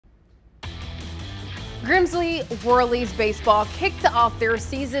Grimsley Whirlies baseball kicked off their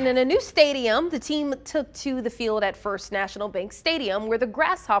season in a new stadium. The team took to the field at First National Bank Stadium where the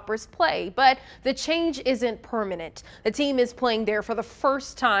Grasshoppers play, but the change isn't permanent. The team is playing there for the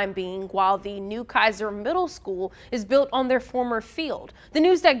first time being while the new Kiser Middle School is built on their former field. The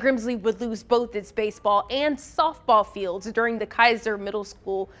news that Grimsley would lose both its baseball and softball fields during the Kiser Middle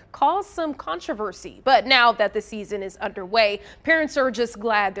School caused some controversy, but now that the season is underway, parents are just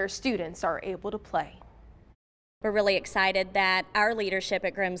glad their students are able to play. We're really excited that our leadership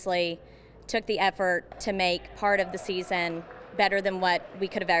at Grimsley took the effort to make part of the season better than what we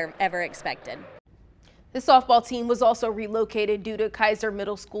could have ever expected. The softball team was also relocated due to Kiser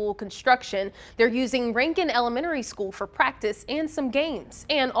Middle School construction. They're using Rankin Elementary School for practice and some games,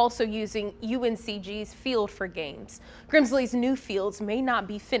 and also using UNCG's field for games. Grimsley's new fields may not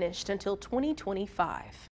be finished until 2025.